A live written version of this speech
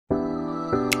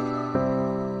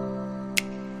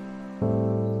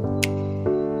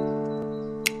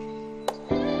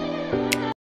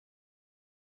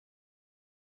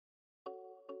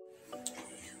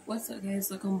What's up guys,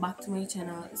 welcome back to my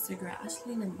channel. It's your girl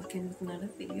Ashley and I'm back in with another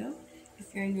video.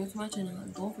 If you're new to my channel,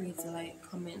 don't forget to like,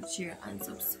 comment, share and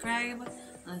subscribe.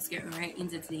 Let's get right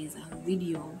into today's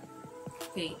video.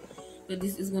 Okay, so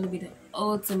this is going to be the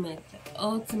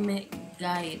ultimate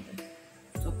guide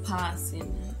to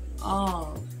passing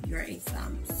all your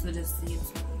exams. So just stay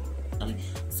tuned.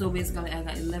 So basically I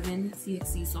got 11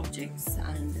 CSEC subjects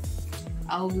and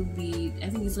I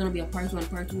think it's going to be a part 1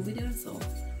 part 2 video. So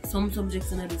some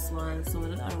subjects in this one, some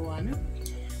in the other one.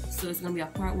 So it's gonna be a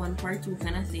part 1 part 2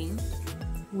 kind of thing,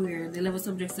 where the level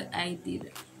subjects that I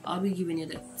did, I'll be giving you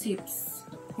the tips,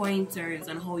 the pointers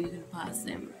on how you can pass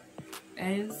them.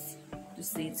 Guys,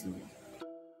 just stay tuned.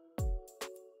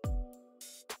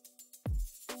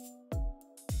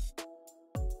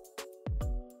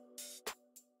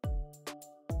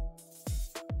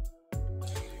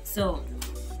 So,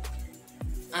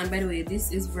 and by the way,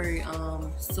 this is very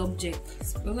subject.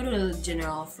 We're gonna do the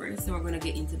general first, so we're gonna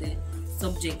get into the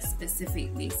subject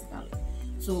specific basically.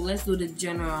 So let's do the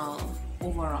general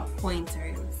overall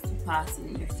pointers to pass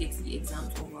in your CSEC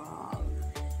exams overall.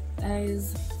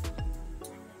 Guys,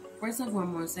 first and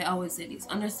foremost, I always say this: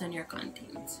 understand your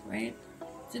content, right?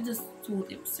 So just 2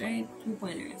 tips, right? 2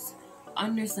 pointers.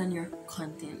 Understand your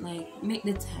content. Like, make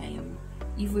the time.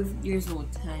 Even if there's no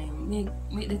time,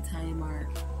 make the timer.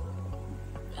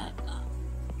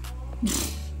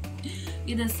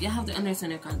 You have to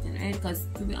understand your content, right? Because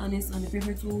to be honest, on the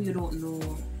paper 2 you don't know.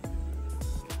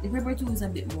 The paper 2 is a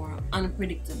bit more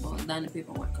unpredictable than the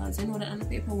paper 1, because you know that on the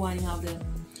paper 1 you have the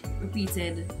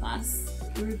repeated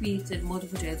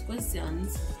multiple choice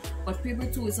questions, but paper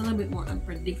 2 is a little bit more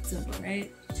unpredictable,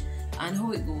 right? And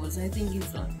how it goes, I think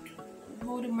it's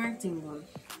how the marking goes.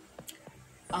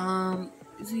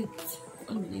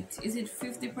 Is it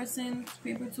 50%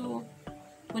 paper 2,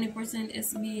 20%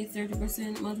 SB,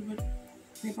 30% multiple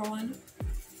paper 1?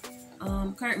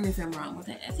 Correct me if I'm wrong, but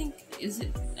I think it's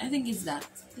that.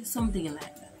 It's something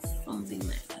like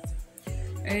that.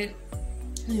 Right?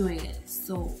 Anyway,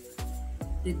 so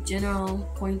the general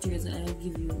pointers that I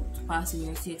give you to pass in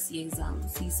your CSEC exam,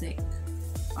 CSEC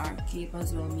or CAPE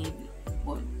as well maybe,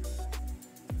 but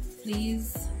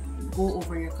please go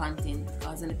over your content,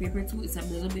 because in the paper 2 it's a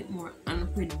little bit more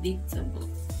unpredictable.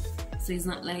 So it's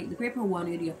not like the paper 1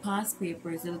 where you pass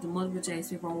papers, you do the multiple choice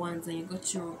paper 1s and you go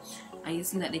through and you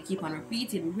see that they keep on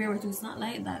repeating. The paper 2 is not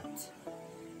like that.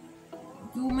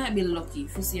 You might be lucky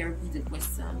if you see a repeated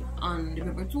question on the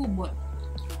paper 2, but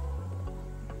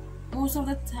most of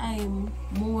the time,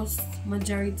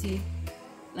 majority,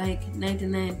 like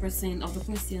 99% of the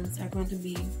questions are going to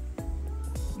be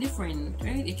different,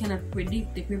 right? You cannot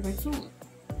predict the paper 2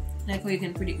 like how you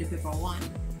can predict the paper 1,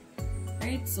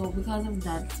 right? So because of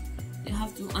that, you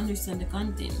have to understand the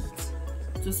content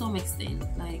to some extent.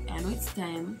 Like, I know it's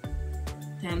time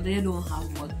that you don't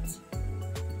have, but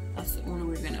that's the only way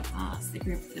we're gonna pass the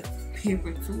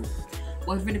paper 2.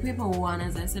 But for the paper 1,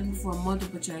 as I said before,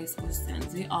 multiple choice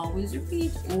questions, they always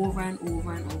repeat over and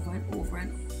over and over and over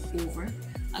and over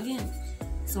again.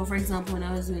 So for example, when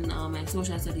I was doing my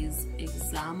social studies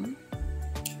exam,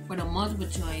 for the multiple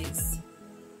choice,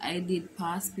 I did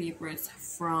past papers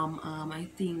from I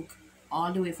think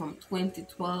all the way from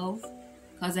 2012,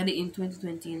 because I did in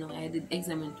 2020, I did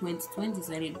exam in 2020,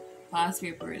 so I did past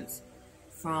papers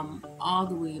from all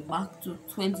the way back to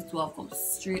 2012, come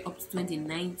straight up to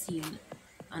 2019.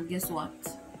 And guess what?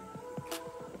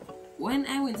 When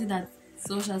I went to that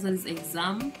social studies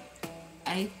exam,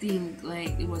 I think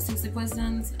like it was 60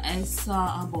 questions. I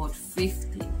saw about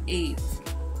 58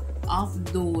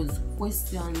 of those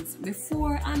questions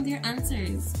before and their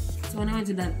answers. So when I went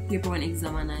to that paper 1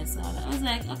 exam and I saw that, I was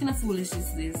like, how kind of foolish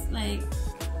is this? Like,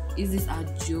 is this a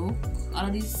joke? All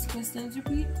of these questions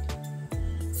repeat?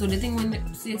 So the thing when the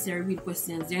CSEC repeat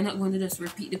questions, they're not going to just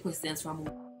repeat the questions from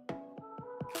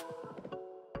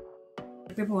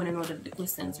the paper 1 and know that the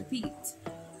questions repeat.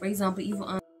 For example, even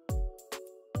on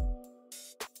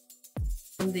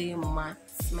the my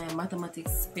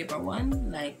mathematics paper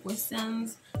 1, like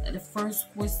questions, like the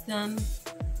first question,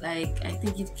 like I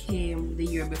think it came the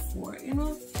year before, you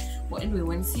know. But anyway,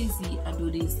 when CSE I do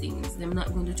these things, they're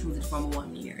not going to choose it from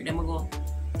 1 year. They're going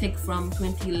to take from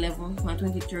 2011, from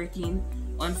 2013,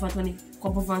 one from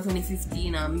couple from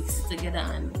 2015 and mix it together,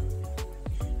 and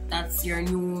that's your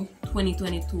new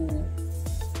 2022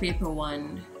 paper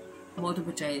 1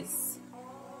 multiple choice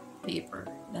paper.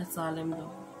 That's all them do.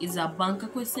 It's a bank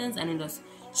of questions and then just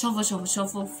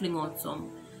shuffle, fling out some,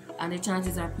 and the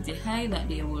chances are pretty high that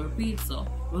they will repeat. So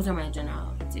those are my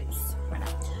general tips for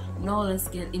that. Now let's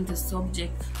get into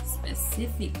subject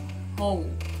specific. How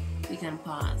we can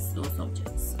pass those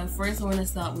subjects. First I want to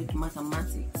start with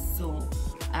mathematics. So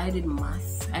I did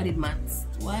maths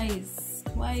twice.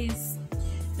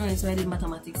 No, so I did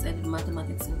mathematics. I did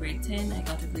mathematics in grade 10, I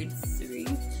got a grade 3.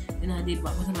 Then I did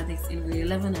mathematics in grade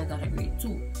 11, I got a grade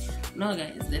 2. Now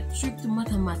guys, the trick to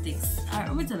mathematics,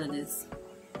 let me tell you this.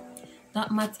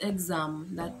 That math exam,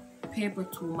 that paper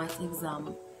 2 math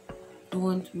exam,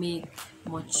 don't make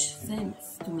much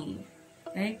sense to me,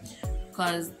 right?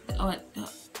 Because I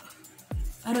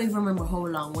don't even remember how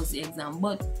long was the exam,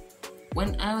 but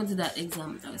when I went to that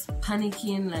exam, I was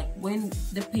panicking, like when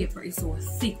the paper is so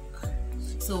thick,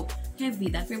 so heavy,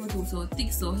 that paper 2 so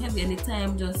thick, so heavy, and the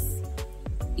time just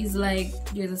is like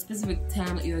there's a specific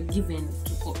time that you're given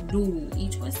to do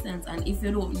each question, and if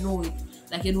you don't know it,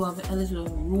 like you don't have a little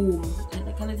room,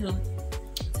 like a little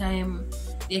time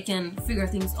they can figure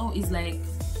things out, is like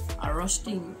a rush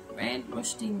thing, right?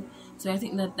 Rush thing. So I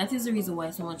think that is the reason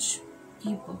why so much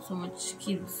people, so much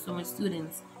kids, so much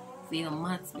students fail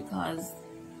maths, because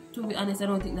to be honest, I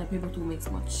don't think that paper 2 makes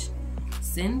much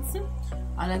sense.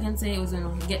 All I can say is, you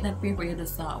know, get that paper, you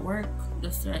just start work,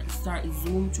 just start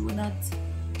zoom through that.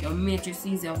 Your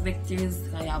matrices, your vectors,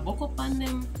 you buck up on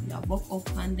them,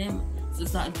 so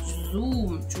start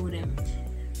zoom through them.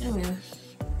 Anyway,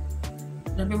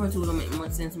 that paper 2 don't make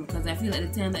much sense because I feel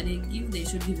like the time that they give, they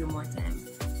should give you more time.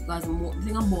 Because the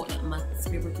thing about that maths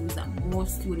paper 2 is that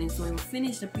most students don't even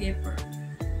finish the paper.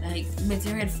 Like, but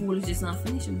your head foolish just not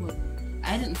finishing, but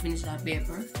I didn't finish that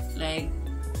paper. Like,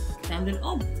 time did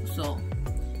up. So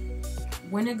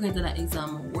when you're going to that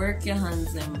exam, work your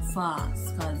hands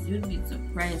fast, because you'd be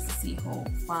surprised to see how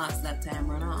fast that time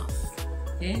run off.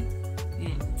 Okay? Yeah.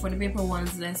 For the paper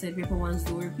 1s, as I said, paper 1s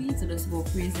do repeat, so just go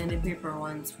present the paper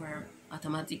 1s for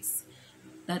mathematics.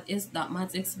 That is that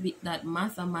mathematics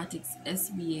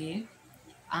SBA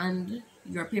and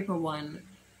your paper 1.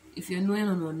 If you know you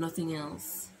don't know nothing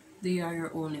else, they are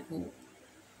your only hope.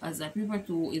 As that paper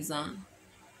 2 is a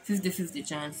 50-50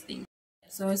 chance thing.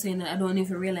 So I was saying that I don't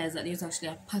even realize that there's actually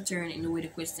a pattern in the way the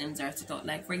questions are set out.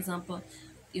 Like, for example,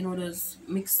 you know those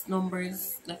mixed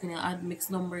numbers, like when you add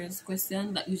mixed numbers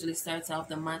question, that usually starts off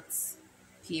the maths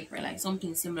paper, like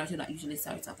something similar to that usually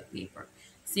starts off the paper.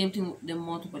 Same thing with the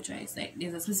multiple choice. Like,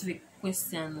 there's a specific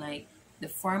question, like the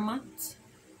format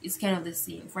is kind of the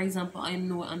same. For example, I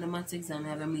know on the maths exam I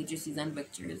have a matrices and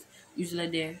vectors. Usually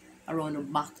they're around the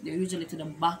back. They're usually to the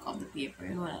back of the paper,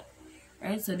 you know that,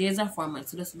 right? So there's a format.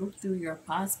 So just look through your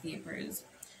past papers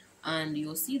and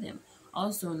you'll see them.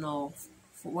 Also now,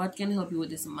 for what can help you with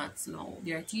this maths now,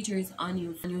 there are teachers on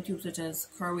YouTube such as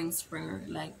Kerwin Springer,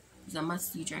 like he's a maths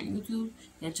teacher on YouTube.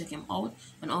 You can check him out.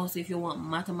 And also if you want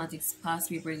mathematics past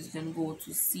papers, you can go to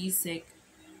CSEC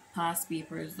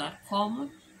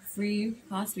pastpapers.com. Free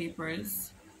past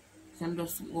papers. You can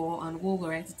just go on Google,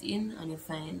 write it in, and you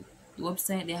find the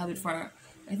website. They have it for,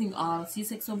 I think, all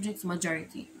CSEC subjects,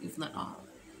 majority, if not all.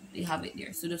 They have it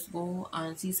there. So just go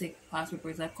on CSEC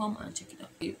and check it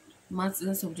out. Maths is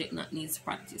a subject that needs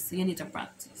practice. So you need to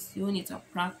practice. You need to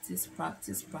practice.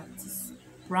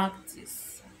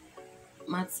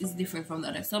 Maths is different from the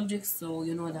other subjects, so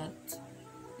you know that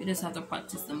you just have to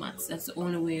practice the maths. That's the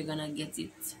only way you're gonna get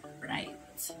it right.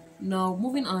 Now,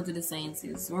 moving on to the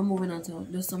sciences, we're moving on to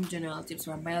just some general tips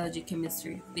for biology,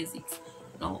 chemistry, physics.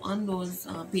 Now, on those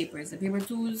papers, the paper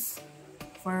 2s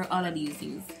for all of these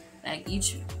things, like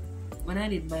when I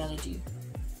did biology,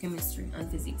 chemistry,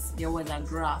 and physics, there was a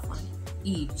graph on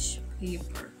each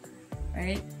paper,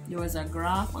 right? There was a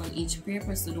graph on each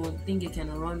paper, so don't think you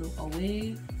can run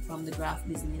away from the graph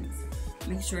business.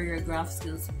 Make sure your graph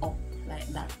skills up like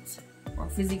that. For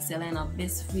physics, you line up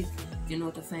best fit, you know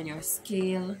to find your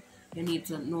scale, you need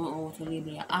to know how to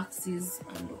label your axes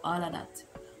and do all of that.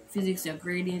 Physics, your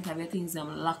gradient, have your things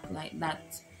locked like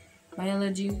that.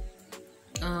 Biology,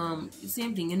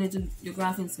 same thing, you need to your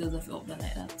graphing skills have up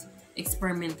like that.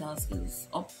 Experimental skills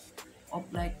up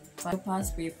like 5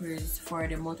 past papers for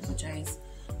the multiple choice.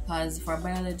 Because for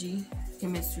biology,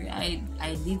 chemistry, I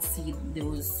did see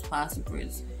those past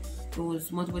papers,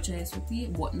 those multiple choice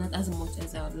repeat, but not as much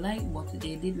as I would like, but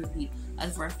they did repeat.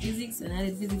 As for physics, and I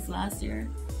did physics last year,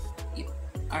 yeah,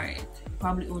 alright,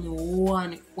 probably only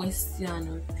one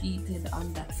question repeated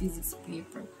on that physics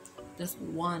paper, just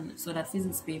one. So that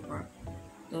physics paper,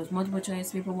 those multiple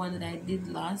choice paper 1 that I did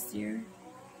last year,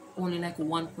 only like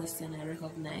one question I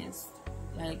recognized.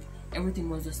 Like everything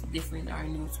was just different or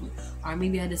new to me, or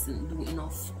maybe I just didn't do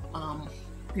enough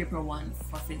paper 1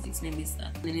 for physics. Maybe it's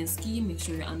that. Then in scheme, make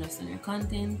sure you understand your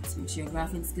content, make sure your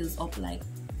graphing skills up like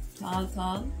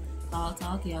tall,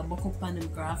 talk, yeah, book up on them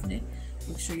graph there.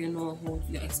 Make sure you know how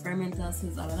your experimental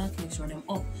skills, all of that, make sure them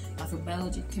up. For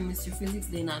biology, chemistry, physics,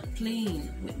 they're not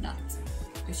playing with that.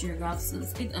 Make sure your graph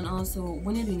skills it. And also,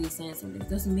 when you're doing your science subject,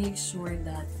 just make sure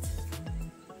that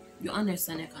you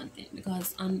understand your content.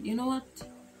 Because, and you know what?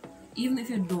 Even if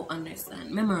you don't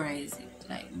understand, memorize it.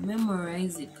 Like,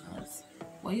 memorize it, because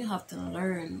what you have to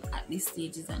learn at these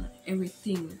stages, and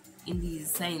everything in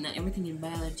these science, not everything in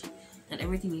biology, not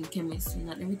everything in chemistry,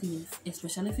 not everything in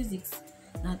especially physics,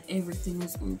 not everything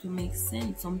is going to make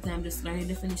sense. Sometimes just learn a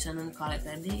definition and call it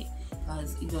a day,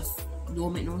 because it just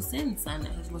don't make no sense, and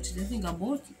as much as you think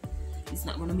about it, it's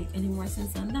not going to make any more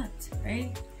sense than that,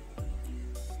 right?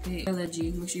 Okay,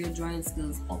 biology, make sure your drawing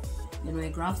skills up. You know,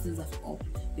 your graph skills are up.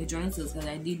 Your drawing skills, because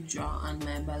I did draw on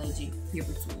my biology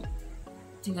paper 2.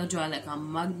 I think I draw like a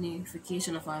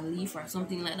magnification of a leaf or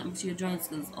something like that. Make sure your drawing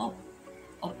skills up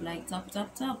like top.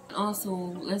 And also,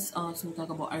 let's also talk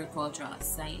about agricultural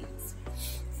science.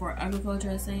 For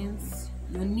agricultural science,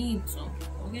 you need to,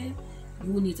 okay?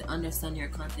 You need to understand your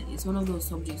content. It's one of those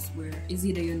subjects where it's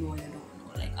either you know or you don't know.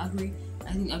 Like Agri,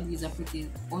 I think Agri is a pretty,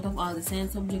 out of all the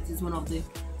science subjects, is one of the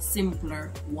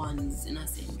simpler ones in a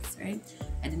sense, right?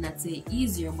 I did not say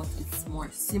easier, but it's more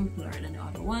simpler than the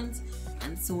other ones.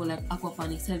 And so like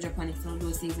aquaponics, hydroponics, all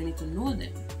those things, you need to know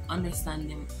them, understand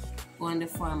them, go on the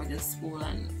farm at the school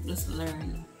and just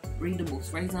learn, read the books.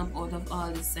 For example, out of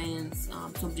all the science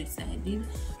subjects that I did,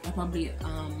 I probably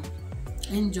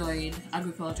enjoyed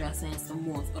agricultural science the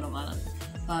most out of all of them,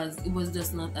 because it was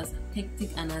just not as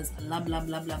hectic and as lab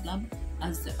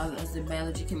as the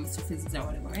biology, chemistry, physics, or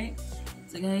whatever, right?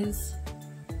 So guys,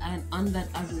 and on that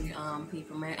Agri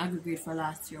paper, my Agri grade for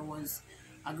last year was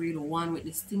a grade 1 with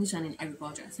distinction in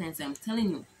agricultural science. I'm telling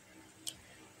you,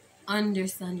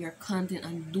 understand your content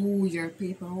and do your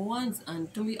paper once,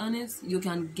 and to be honest, you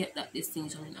can get that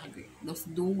distinction in Agri.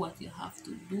 Just do what you have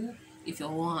to do if you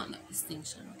want that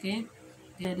distinction, okay?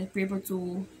 Yeah, the paper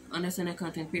 2, understand your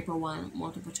content, paper 1,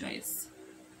 multiple choice,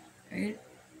 right?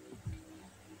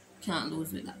 Can't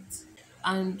lose with that.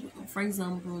 And for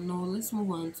example, now let's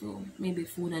move on to maybe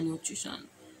food and nutrition.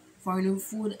 For new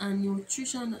food and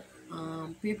nutrition,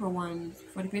 paper 1,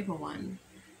 for the paper 1,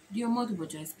 do your multiple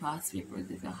choice past papers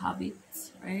if you have it,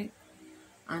 right?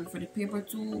 And for the paper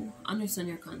 2, understand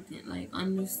your content, like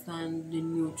understand the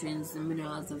nutrients, the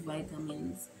minerals, the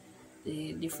vitamins,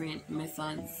 the different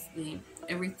methods, the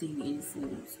everything in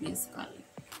foods basically.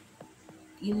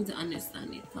 You need to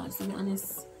understand it, because to be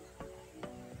honest,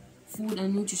 food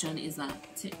and nutrition is a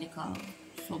technical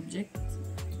subject,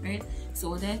 right? So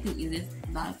what I think is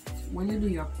that when you do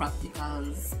your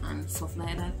practicals and stuff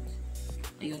like that,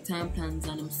 and your time plans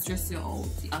and them stress you out,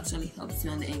 it actually helps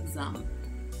you on the exam,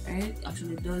 right? It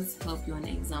actually does help you on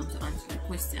the exam to answer the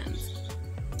questions.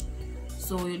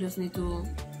 So you just need to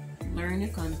learn your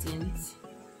content,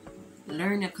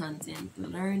 learn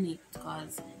it,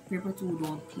 because paper 2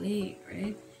 don't play,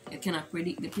 right? You cannot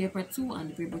predict the paper 2, and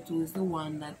the paper 2 is the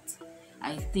one that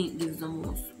I think gives the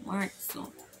most marks,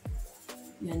 so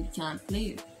you can't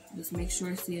play. Just make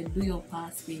sure so you do your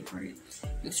past papers.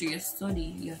 Make sure you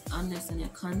study, you understand your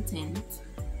content.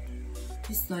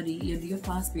 You study, you do your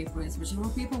past papers, especially for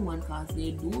paper 1, because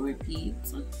they do repeat.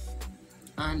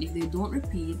 And if they don't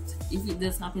repeat, if it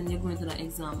does happen, they're going to the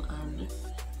exam, and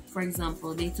for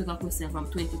example, they took a question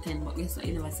from 2010, but guess what?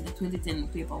 You never see the 2010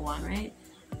 paper 1, right?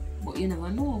 But you never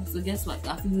know. So guess what? You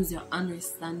have to use your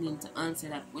understanding to answer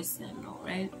that question now,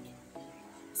 right?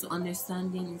 So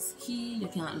understanding is key. You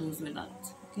can't lose with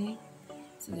that. Okay?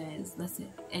 So guys, that's the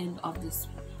end of this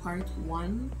part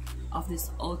 1 of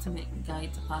this ultimate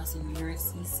guide to passing your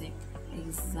CSEC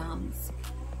exams.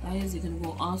 Guys, you can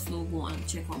also go and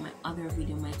check out my other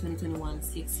video, my 2021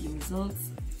 CSEC results.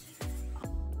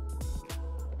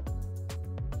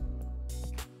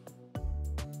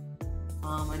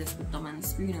 I just put them on the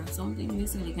screen or something.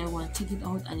 Basically, you can go and check it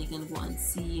out, and you can go and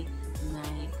see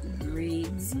my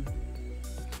grades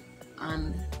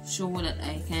and show that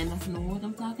I kind of know what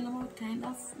I'm talking about.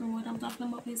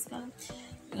 Basically,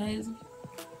 guys.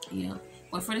 Yeah.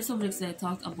 But for the subjects that I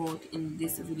talked about in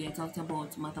this video, I talked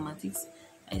about mathematics.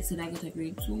 I said I got a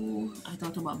grade 2. I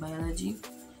talked about biology.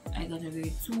 I got a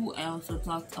grade 2. I also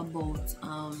talked about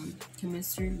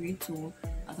chemistry, grade 2.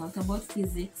 I talked about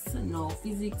physics. No,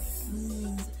 physics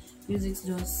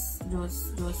just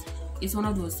it's one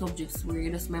of those subjects where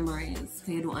you just memorize because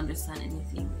you don't understand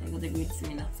anything. I got a grade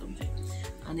 3 in that subject.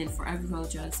 And then for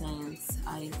agricultural science,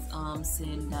 I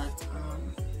said that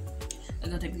I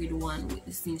got a grade 1 with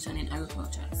distinction in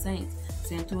agricultural science.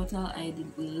 So in total, I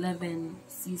did 11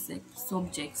 CSEC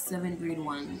subjects, 7 grade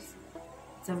 1s.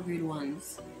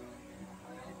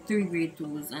 3 grade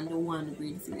 2s and the 1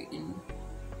 grade 3 in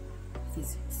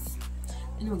physics.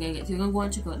 Anyway guys, you're gonna go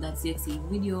and check out that CSEC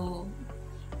video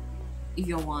if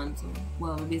you want to.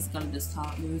 Well, we basically just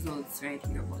taught the results right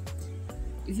here, but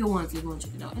if you want to, go and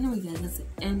check it out. Anyway guys, that's the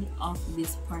end of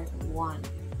this part 1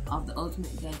 of the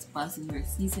ultimate guide to passing your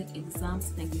CSEC exams.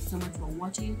 Thank you so much for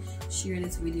watching. Share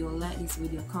this video, like this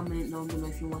video, comment down below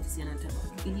if you want to see another type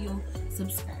of video.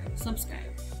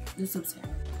 Subscribe. Do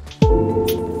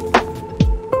subscribe.